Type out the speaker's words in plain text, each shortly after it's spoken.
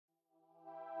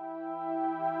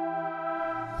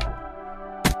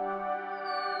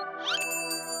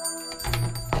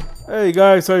Hey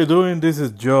guys, how you doing? This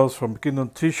is Joss from Kingdom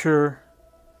T-shirt,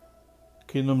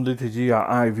 Kingdom DTG,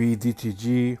 IV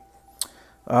DTG.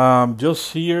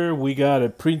 Just here we got a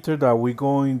printer that we're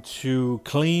going to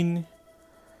clean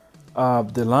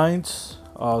the lines.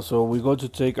 So we're going to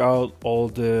take out all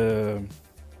the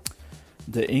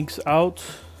inks out.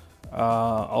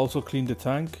 Also clean the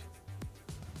tank.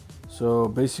 So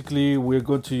basically, we're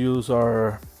going to use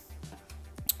our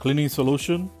cleaning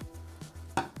solution.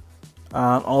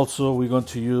 And also we're going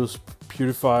to use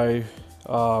purified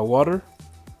water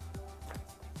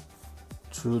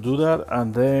to do that.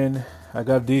 And then I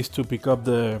got these to pick up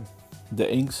the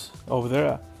inks over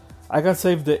there. I can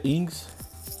save the inks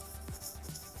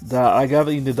that I got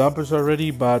in the dumpers already,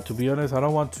 but to be honest, I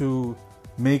don't want to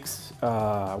mix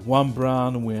one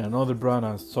brand with another brand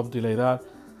and something like that.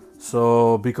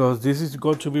 So because this is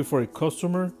going to be for a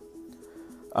customer,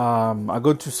 I'm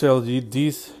going to sell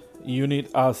this unit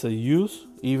as a use.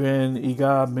 Even it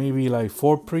got maybe like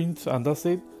 4 prints and that's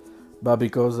it, but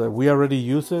because we already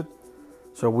use it,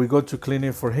 so we got to clean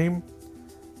it for him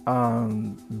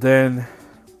and then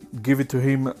give it to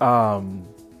him,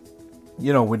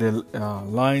 you know, with the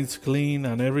lines clean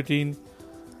and everything,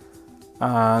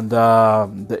 and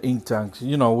the ink tanks,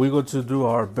 you know, we got to do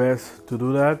our best to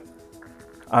do that.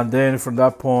 And then from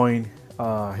that point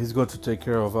he's going to take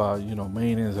care of you know,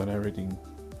 maintenance and everything.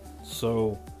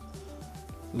 So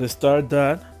let's start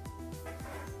that.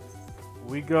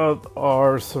 We got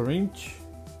our syringe,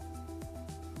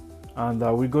 and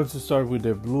we're going to start with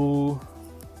the blue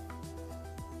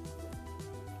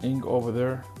ink over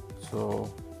there.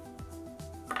 So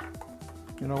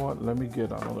you know what, let me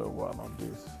get another one on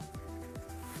this.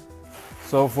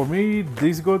 So for me,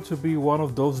 this is going to be one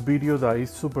of those videos that is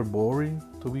super boring,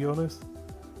 to be honest,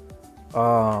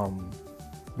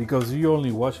 because you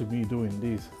only watching me doing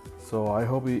this. So I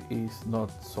hope it is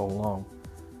not so long,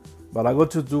 but I got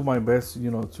to do my best,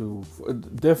 you know, to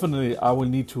definitely I will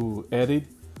need to edit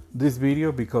this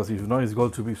video, because if not, it's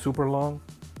going to be super long,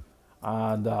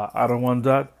 and I don't want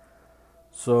that.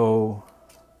 So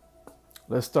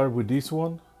let's start with this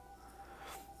one.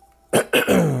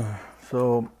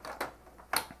 So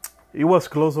it was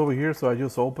closed over here, so I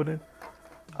just opened it.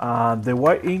 The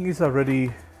white ink is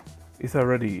already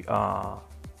I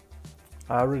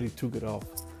already took it off.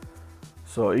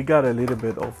 So it got a little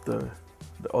bit of the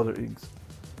other inks.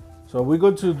 So we're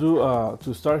going to do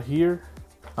to start here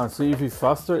and see if it's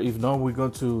faster. If not, we're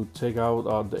going to take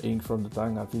out the ink from the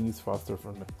tank. I think it's faster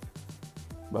from there.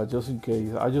 But just in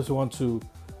case, I just want to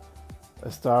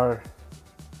start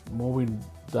moving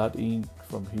that ink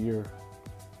from here.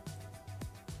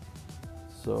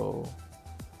 So,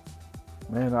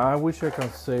 man, I wish I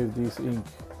can save this ink,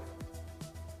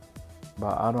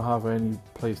 but I don't have any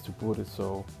place to put it.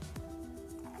 So,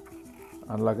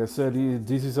 and like I said,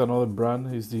 this is another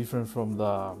brand. It's different from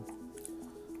the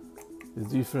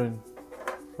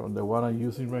one I'm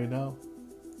using right now.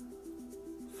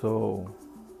 So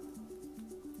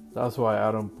that's why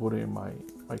I don't put in my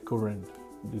current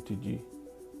DTG.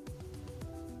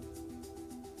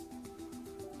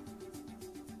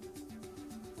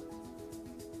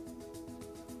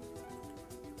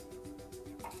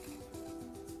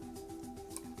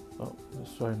 Oh,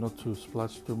 let's try not to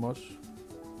splash too much.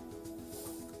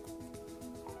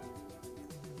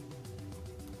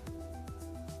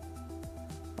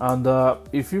 And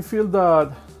if you feel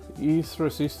that it's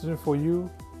resistant for you,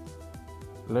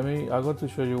 I'm going to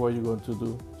show you what you're going to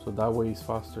do, so that way it's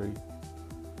faster.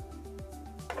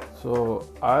 So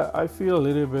I feel a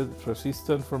little bit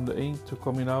resistant from the ink to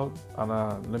coming out,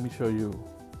 and let me show you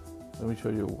what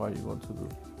you're going to do.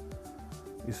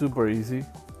 It's super easy.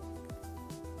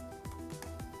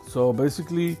 So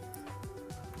basically,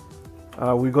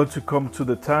 we're going to come to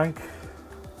the tank.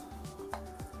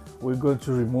 We're going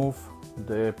to remove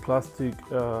the plastic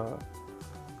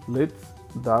lid,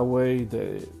 that way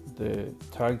the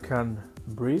tank can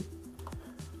breathe.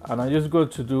 And I'm just going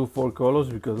to do 4 colors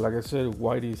because, like I said,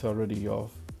 white is already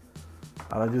off,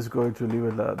 and I'm just going to leave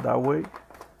it that way.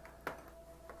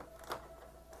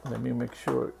 Let me make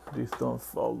sure this don't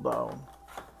fall down.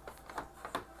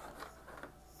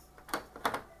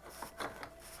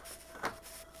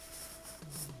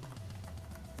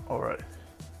 All right,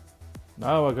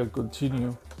 now I can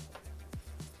continue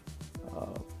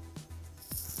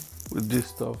with this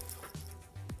stuff.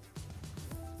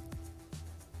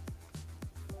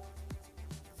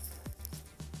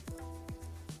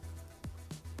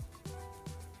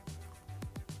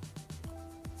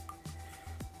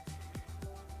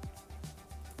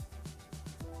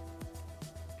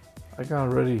 I can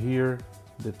already hear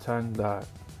the tank that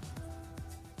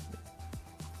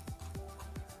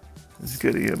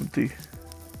getting empty.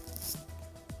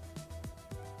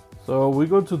 So we're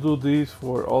going to do this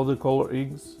for all the color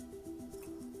inks,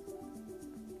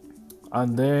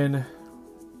 and then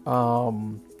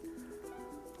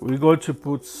we're going to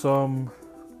put some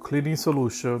cleaning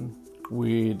solution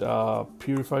with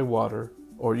purified water,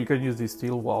 or you can use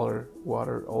distilled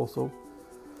water also,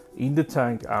 in the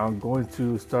tank. I'm going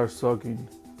to start soaking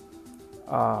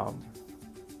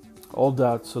all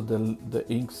that so the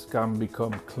inks can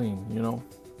become clean, you know.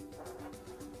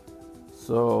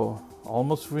 So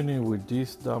almost finished with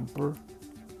this damper.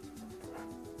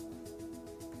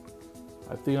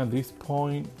 I think at this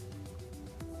point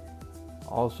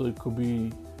also it could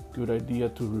be a good idea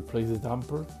to replace the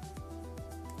damper.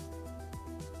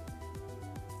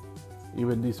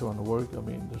 Even this one worked. I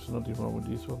mean, there's nothing wrong with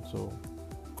this one. So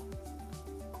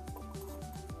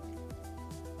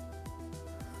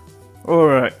all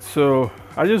right, so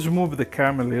I just moved the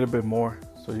camera a little bit more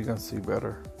so you can see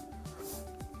better.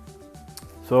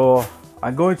 So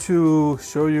I'm going to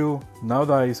show you now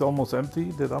that it's almost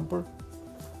empty, the damper.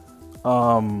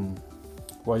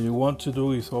 What you want to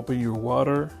do is open your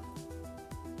water,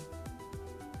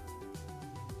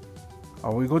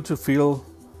 and we're going to fill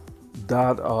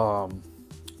that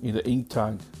in the ink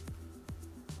tank.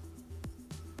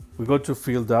 We're going to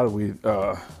fill that with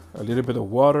a little bit of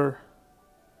water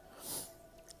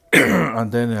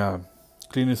and then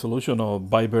cleaning solution, or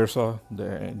vice versa.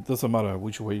 It doesn't matter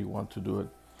which way you want to do it.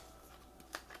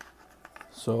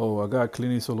 So I got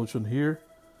cleaning solution here.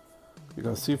 You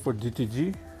can see for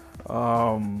DTG.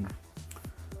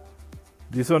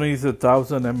 This one is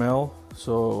 1000 ml,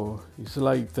 so it's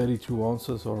like 32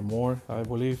 ounces or more, I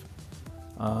believe.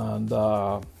 And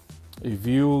if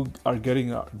you are getting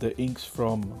the inks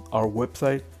from our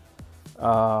website,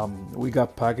 we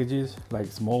got packages like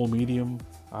small, medium,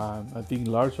 I think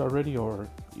large already, or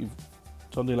if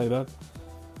something like that.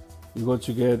 You're going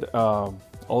to get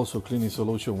also cleaning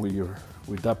solution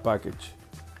with that package.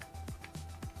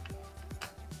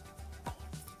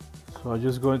 So I'm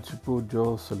just going to put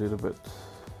just a little bit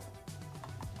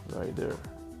right there.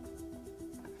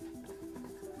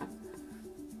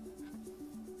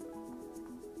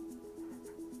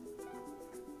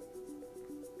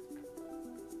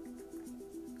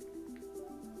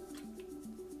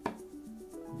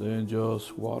 Then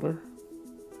just water.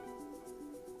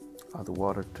 Add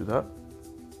water to that.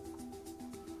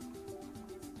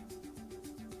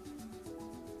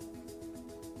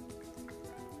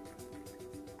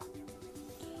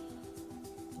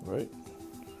 Right.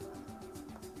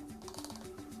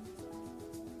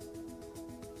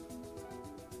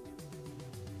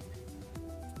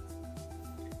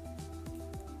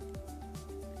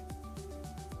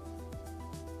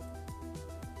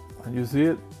 And you see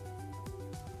it?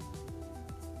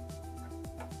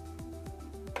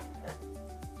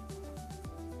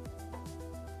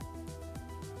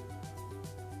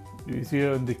 You see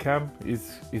it in the cam,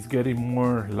 it's getting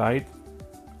more light,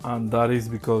 and that is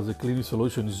because the cleaning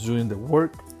solution is doing the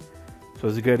work. So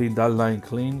it's getting that line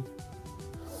clean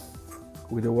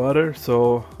with the water.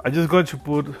 So I'm just going to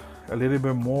put a little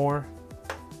bit more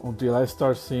until I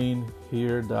start seeing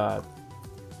here that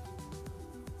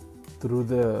through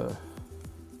the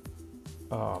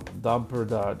damper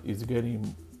that is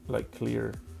getting like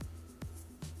clear.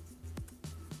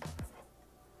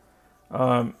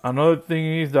 Another thing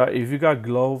is that if you got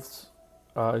gloves,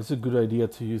 it's a good idea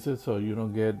to use it so you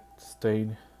don't get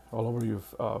stain all over your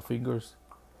fingers.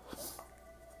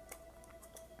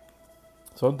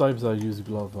 Sometimes I use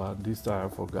gloves, but this time I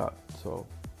forgot, so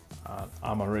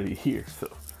I'm already here. So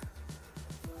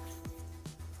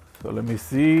let me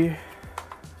see.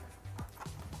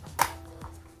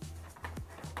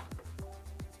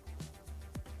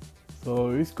 So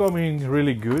it's coming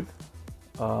really good.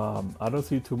 I don't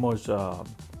see too much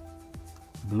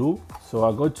blue, so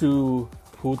I'm going to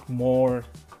put more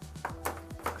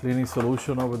cleaning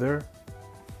solution over there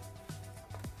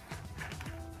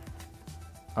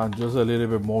and just a little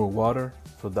bit more water,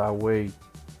 so that way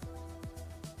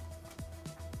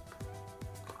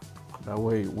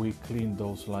we clean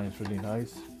those lines really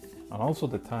nice, and also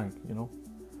the tank, you know,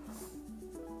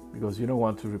 because you don't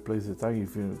want to replace the tank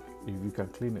if you can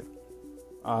clean it.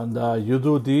 And you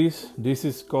do this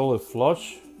is called a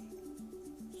flush.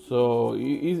 So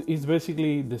it's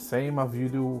basically the same as you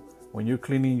do when you're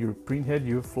cleaning your print head.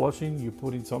 You're flushing, you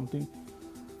put in something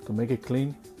to make it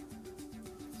clean.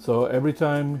 So every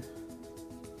time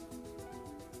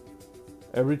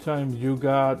you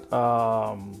got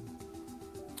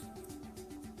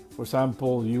for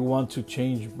example, you want to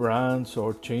change brands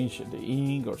or change the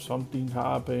ink or something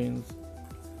happens,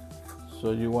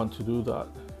 so you want to do that.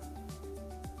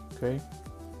 Okay.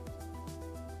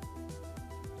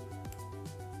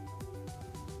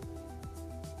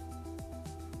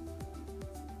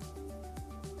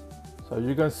 So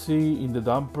you can see in the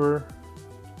damper,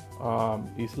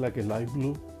 it's like a light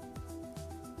blue.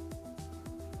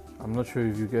 I'm not sure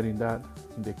if you're getting that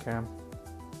in the cam.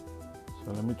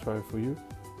 So let me try it for you.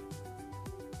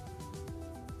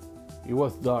 It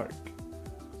was dark,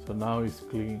 so now it's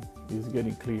clean. It's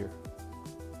getting clear.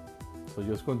 So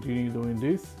just continue doing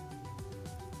this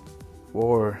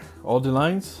for all the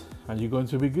lines and you're going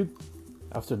to be good.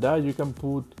 After that, you can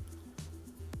put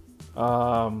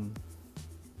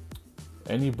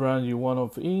any brand you want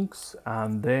of inks,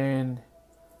 and then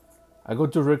I go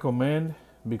to recommend,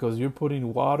 because you're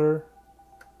putting water,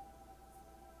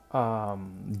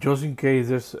 just in case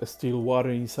there's still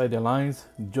water inside the lines,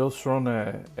 just run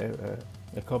a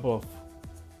couple of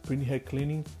printhead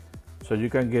cleaning so you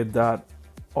can get that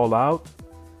all out,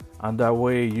 and that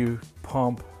way you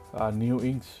pump new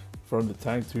inks from the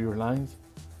tank to your lines,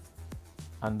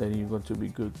 and then you're going to be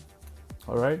good.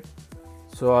 All right,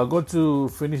 so I'm going to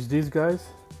finish this, guys.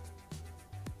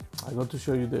 I'm going to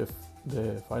show you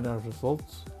the final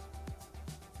results,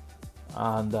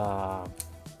 and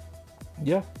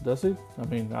yeah, that's it. I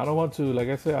mean, I don't want to, like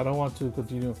I said, I don't want to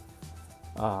continue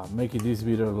making this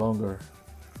video longer.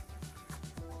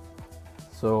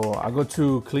 So I'm going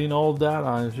to clean all that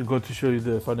and I'm going to show you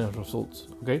the final results.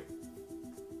 Okay.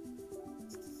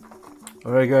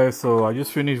 All right, guys. So I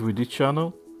just finished with this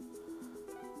channel.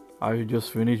 I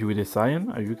just finished with the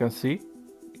cyan. As you can see,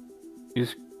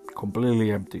 it's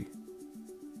completely empty.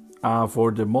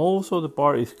 For the most of the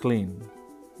part is clean.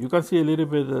 You can see a little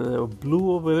bit of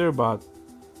blue over there, but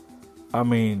I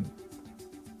mean,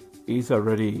 it's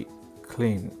already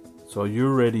clean. So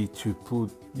you're ready to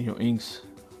put new inks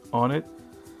on it.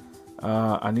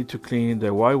 I need to clean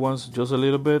the white ones just a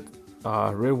little bit.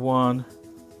 Red one,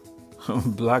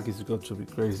 black is going to be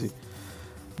crazy.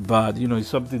 But you know, it's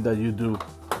something that you do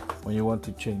when you want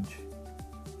to change.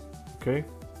 Okay,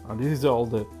 and this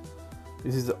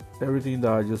is everything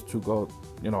that I just took out.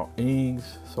 You know,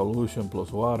 inks, solution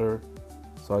plus water.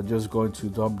 So I'm just going to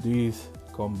dump this,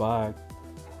 come back.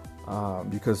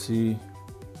 You can see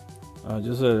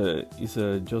just a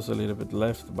little bit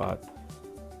left, but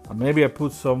maybe I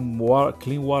put some water,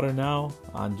 clean water now,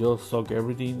 and just soak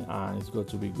everything, and it's going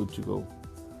to be good to go.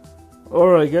 All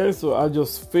right, guys. So I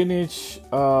just finished,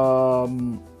 you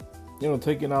know,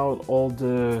 taking out all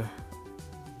the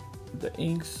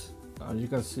inks. You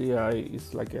can see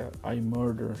it's like I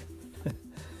murdered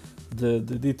the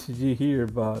DTG here,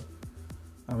 but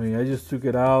I mean, I just took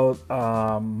it out.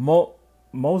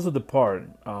 Most of the part,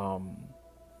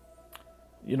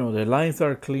 you know, the lines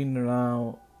are clean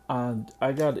now, and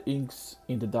I got inks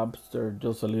in the dumpster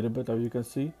just a little bit, as you can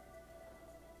see.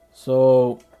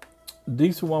 So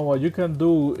this one, what you can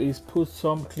do is put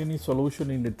some cleaning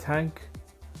solution in the tank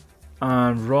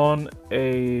and run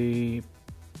a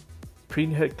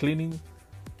printhead cleaning,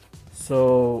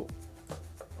 so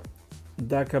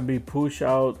that can be pushed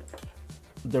out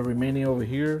the remaining over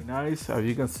here. Nice. As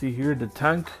you can see here, the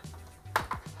tank,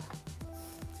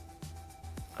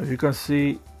 as you can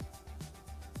see,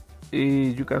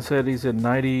 you can say it's a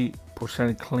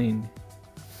 90% clean.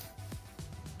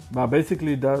 But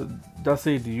basically that's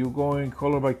it. You're going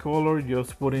color by color,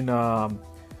 just putting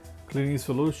cleaning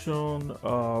solution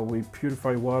with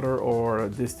purified water or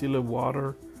distilled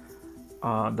water.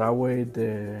 That way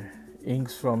the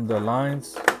inks from the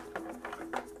lines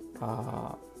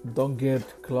don't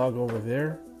get clogged over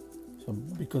there. So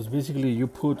because basically you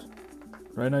put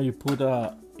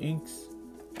inks,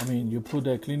 I mean, you put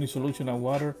a cleaning solution and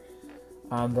water,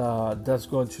 and that's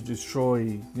going to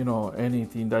destroy, you know,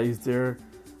 anything that is there,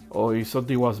 or if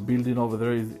something was building over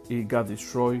there, it got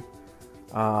destroyed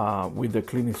with the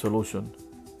cleaning solution.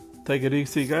 Take it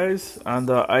easy, guys, and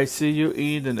I see you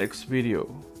in the next video.